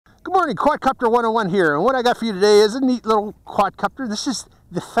Good morning, Quadcopter 101 here, and what I got for you today is a neat little quadcopter. This is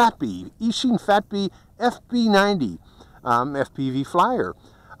the Fatbee, Eachine Fatbee FB90 FPV flyer.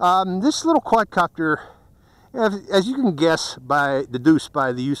 This little quadcopter, as you can deduce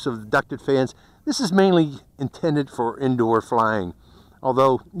by the use of the ducted fans, this is mainly intended for indoor flying.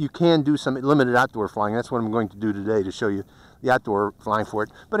 Although you can do some limited outdoor flying. That's what I'm going to do today, to show you the outdoor flying for it.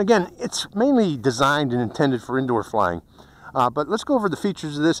 But again, it's mainly designed and intended for indoor flying. But let's go over the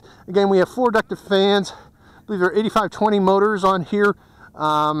features of this. Again, we have 4 ducted fans. I believe there are 8520 motors on here.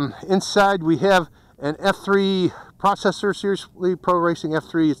 Inside we have an F3 processor, seriously Pro Racing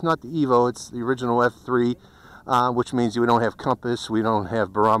F3. It's not the Evo, it's the original F3, which means we don't have compass, we don't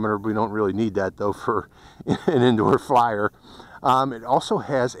have barometer. We don't really need that though for an indoor flyer. It also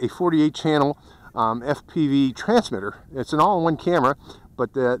has a 48 channel FPV transmitter. It's an all-in-one camera,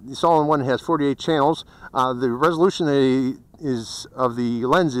 but this all-in-one has 48 channels. The resolution of the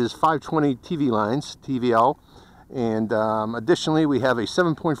lens is 520 TV lines, TVL, and additionally we have a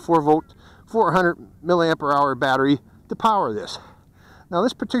 7.4 volt, 400 milliampere hour battery to power this. Now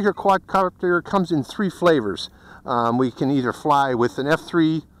this particular quadcopter comes in 3 flavors. We can either fly with an a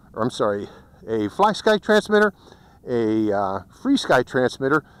Flysky transmitter, a Frsky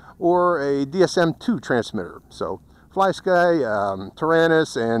transmitter, or a DSM-2 transmitter. So Flysky,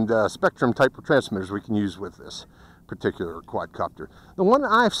 Tyrannus, and Spectrum type of transmitters we can use with this particular quadcopter. The one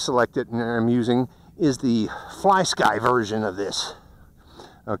I've selected and I'm using is the Flysky version of this.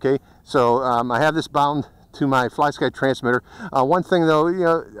 Okay, so I have this bound to my Flysky transmitter. One thing though,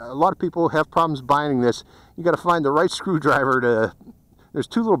 a lot of people have problems binding this. You got to find the right screwdriver there's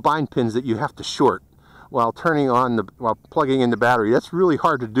 2 little bind pins that you have to short while plugging in the battery. That's really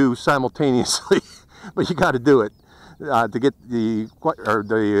hard to do simultaneously, but you got to do it to get the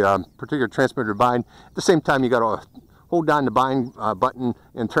particular transmitter to bind. At the same time, you got to hold down the bind button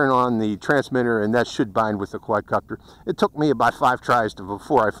and turn on the transmitter, and that should bind with the quadcopter. It took me about 5 tries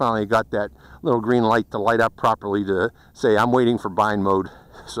before I finally got that little green light to light up properly to say I'm waiting for bind mode.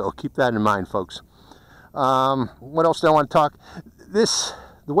 So keep that in mind, folks. What else do I want to talk?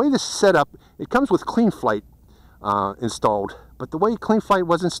 The way this is set up, it comes with Cleanflight installed, but the way Cleanflight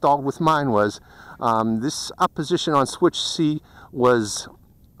was installed with mine was this up position on switch C was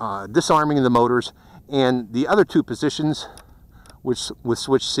disarming the motors, and the other 2 positions, which with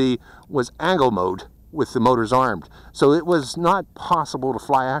switch C, was angle mode with the motors armed. So it was not possible to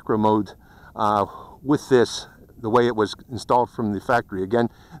fly acro mode with this the way it was installed from the factory. Again,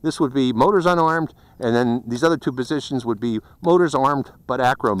 this would be motors unarmed, and then these other 2 positions would be motors armed but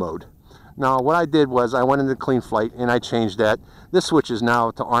acro mode. Now what I did was I went into Cleanflight and I changed that. This switch is now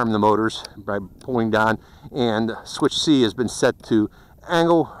to arm the motors by pulling down, and switch C has been set to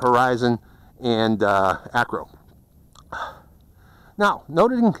angle, horizon, and acro. Now,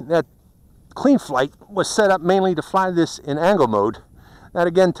 noting that Cleanflight was set up mainly to fly this in angle mode, that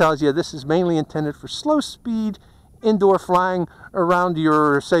again tells you this is mainly intended for slow speed indoor flying around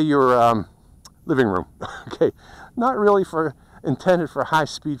your living room. Okay, not really intended for high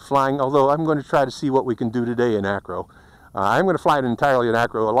speed flying, although I'm going to try to see what we can do today in acro. I'm going to fly it entirely in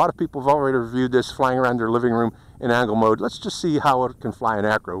acro. A lot of people have already reviewed this flying around their living room in angle mode. Let's just see how it can fly in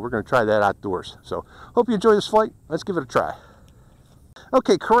acro. We're going to try that outdoors. So hope you enjoy this flight. Let's give it a try.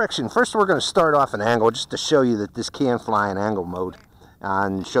 Okay, correction. First we're going to start off in angle just to show you that this can fly in angle mode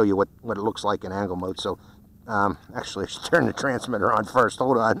and show you what it looks like in angle mode. So actually I should turn the transmitter on first.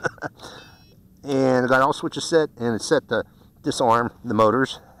 Hold on. And I got all switches set, and it's set to disarm the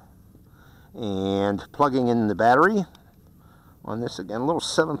motors, and plugging in the battery on this. Again, a little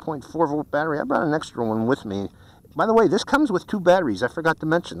 7.4 volt battery. I brought an extra one with me. By the way, this comes with 2 batteries. I forgot to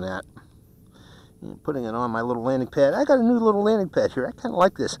mention that. And putting it on my little landing pad. I got a new little landing pad here. I kind of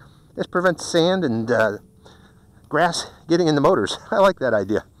like this. This prevents sand and grass getting in the motors. I like that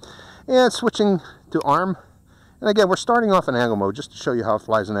idea. And switching to arm. And again, we're starting off in angle mode just to show you how it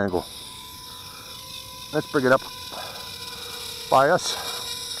flies in angle. Let's bring it up by us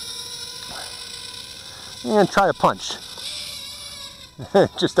and try a punch.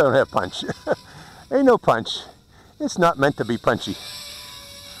 Just don't have punch. Ain't no punch. It's not meant to be punchy.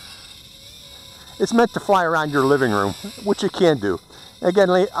 It's meant to fly around your living room, which you can do. Again,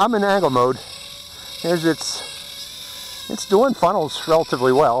 I'm in angle mode. It's doing funnels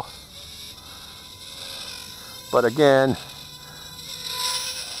relatively well, but again,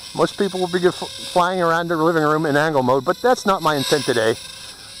 most people will be flying around their living room in angle mode, but that's not my intent today.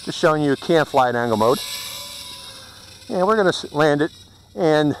 Just showing you can fly in angle mode. And we're going to land it,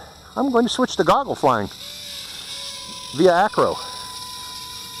 and I'm going to switch to goggle flying via acro.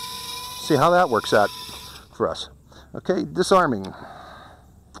 See how that works out for us. Okay, disarming.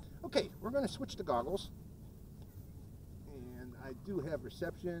 Okay, we're going to switch to goggles. And I do have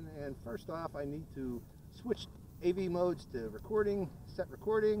reception, and first off I need to switch AV modes to recording, set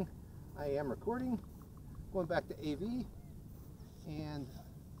recording. I am recording. Going back to AV and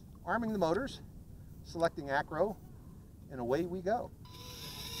arming the motors, selecting acro, and away we go.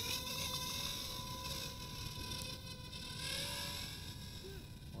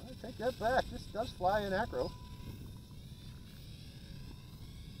 Well, I take that back. This does fly in acro.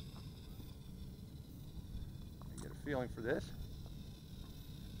 I get a feeling for this.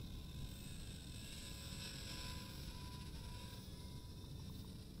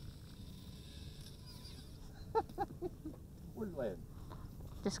 Where's it land?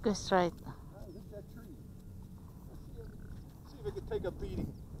 Just go straight. I hit that tree. Let's see if it can take a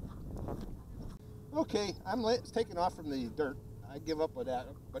beating. Okay, I'm taking off from the dirt. I give up with that,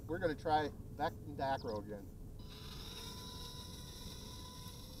 but we're going to try back into acro again.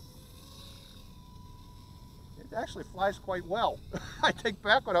 It actually flies quite well. I take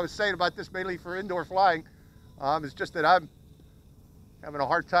back what I was saying about this mainly for indoor flying. It's just that I'm having a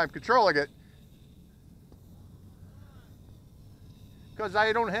hard time controlling it, because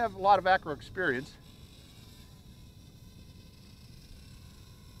I don't have a lot of acro experience.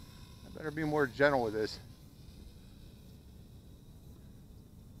 I better be more gentle with this.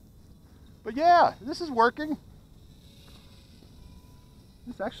 But yeah, this is working.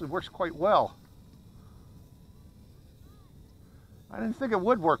 This actually works quite well. I didn't think it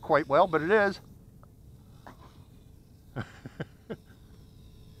would work quite well, but it is.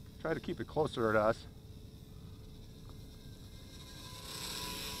 Try to keep it closer to us.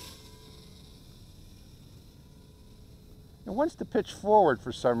 It wants to pitch forward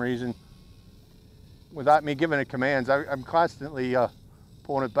for some reason without me giving it commands. I'm constantly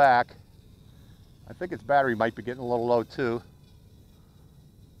pulling it back. I think its battery might be getting a little low too.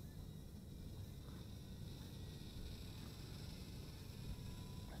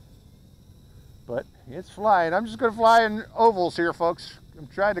 But it's flying. I'm just going to fly in ovals here, folks. I'm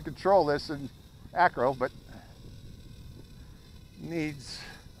trying to control this in acro, but it's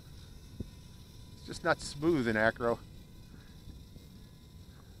just not smooth in acro.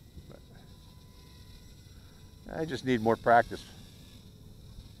 I just need more practice.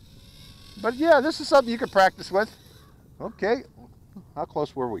 But yeah, this is something you can practice with. Okay, how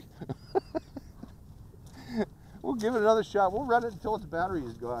close were we? We'll give it another shot. We'll run it until its battery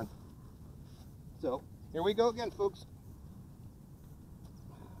is gone. So, here we go again, folks.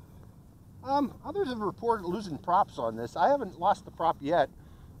 Others have reported losing props on this. I haven't lost the prop yet.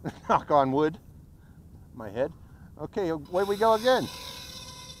 Knock on wood. My head. Okay, away we go again.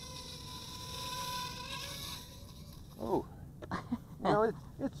 Oh, you know,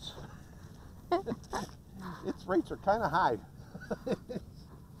 its rates are kind of high. I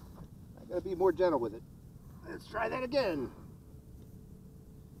gotta be more gentle with it. Let's try that again.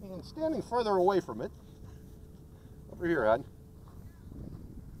 And standing further away from it, over here, Ed.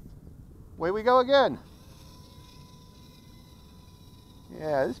 Away we go again.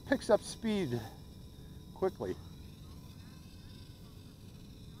 Yeah, this picks up speed quickly.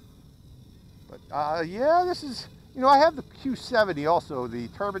 But yeah, this is. You know, I have the Q70 also, the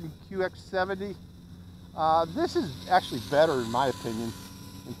Turbine QX70. This is actually better, in my opinion,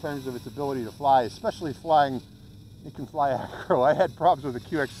 in terms of its ability to fly, especially flying. It can fly acro. I had problems with the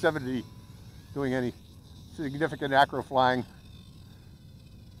QX70 doing any significant acro flying.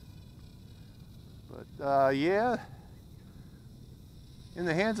 But yeah, in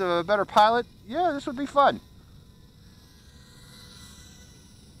the hands of a better pilot, yeah, this would be fun.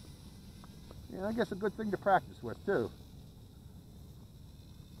 Yeah, I guess a good thing to practice with too.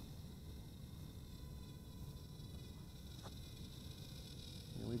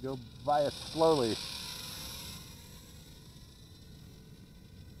 Here we go by it slowly.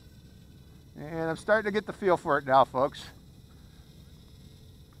 And I'm starting to get the feel for it now, folks.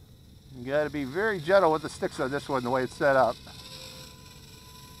 You got to be very gentle with the sticks on this one, the way it's set up.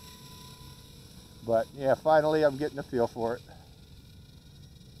 But yeah, finally I'm getting the feel for it.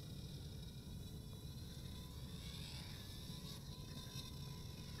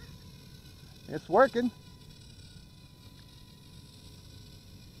 It's working.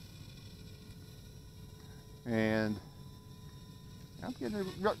 And I'm getting a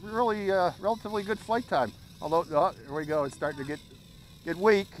really relatively good flight time. Although, oh, here we go, it's starting to get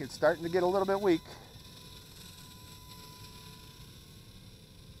weak. It's starting to get a little bit weak.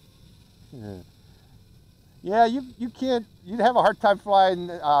 Yeah, you'd have a hard time flying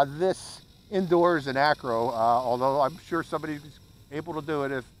this indoors in acro, although I'm sure somebody's able to do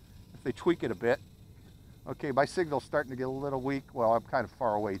it if they tweak it a bit. Okay, my signal's starting to get a little weak. Well, I'm kind of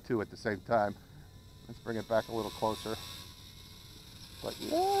far away too at the same time. Let's bring it back a little closer. But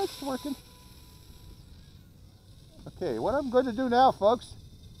yeah, it's working. Okay, what I'm going to do now, folks,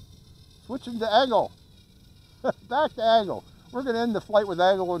 switching to angle. Back to angle. We're going to end the flight with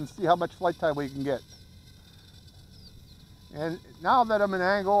angle and see how much flight time we can get. And now that I'm in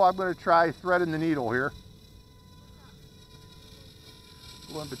angle, I'm going to try threading the needle here.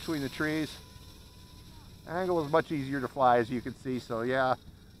 Going between the trees. Angle is much easier to fly, as you can see, so yeah,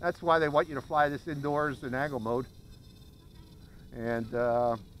 that's why they want you to fly this indoors in angle mode. And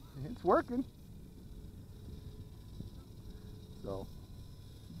it's working. So,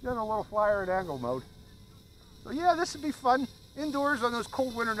 doing a little flyer in angle mode. So yeah, this would be fun indoors on those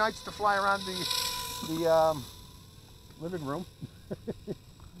cold winter nights to fly around the living room.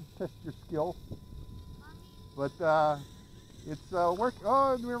 Test your skill. But it's work.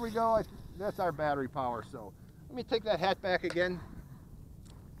 Oh, there we go. That's our battery power. So let me take that hat back again.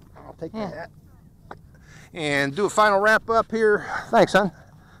 I'll take the hat and do a final wrap up here. Thanks, son.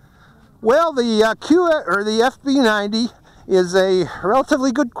 Well, the the FB90 is a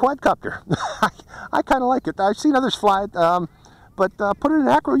relatively good quadcopter. I kind of like it. I've seen others fly it, but put it in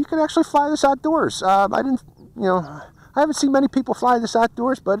acro, you can actually fly this outdoors. I haven't seen many people fly this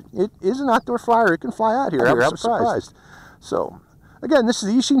outdoors, but it is an outdoor flyer. It can fly out here. I was surprised. So, again, this is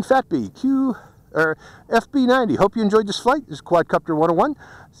the Eachine Fatbee FB90. Hope you enjoyed this flight. This is Quadcopter 101,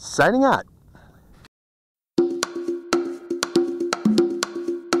 signing out.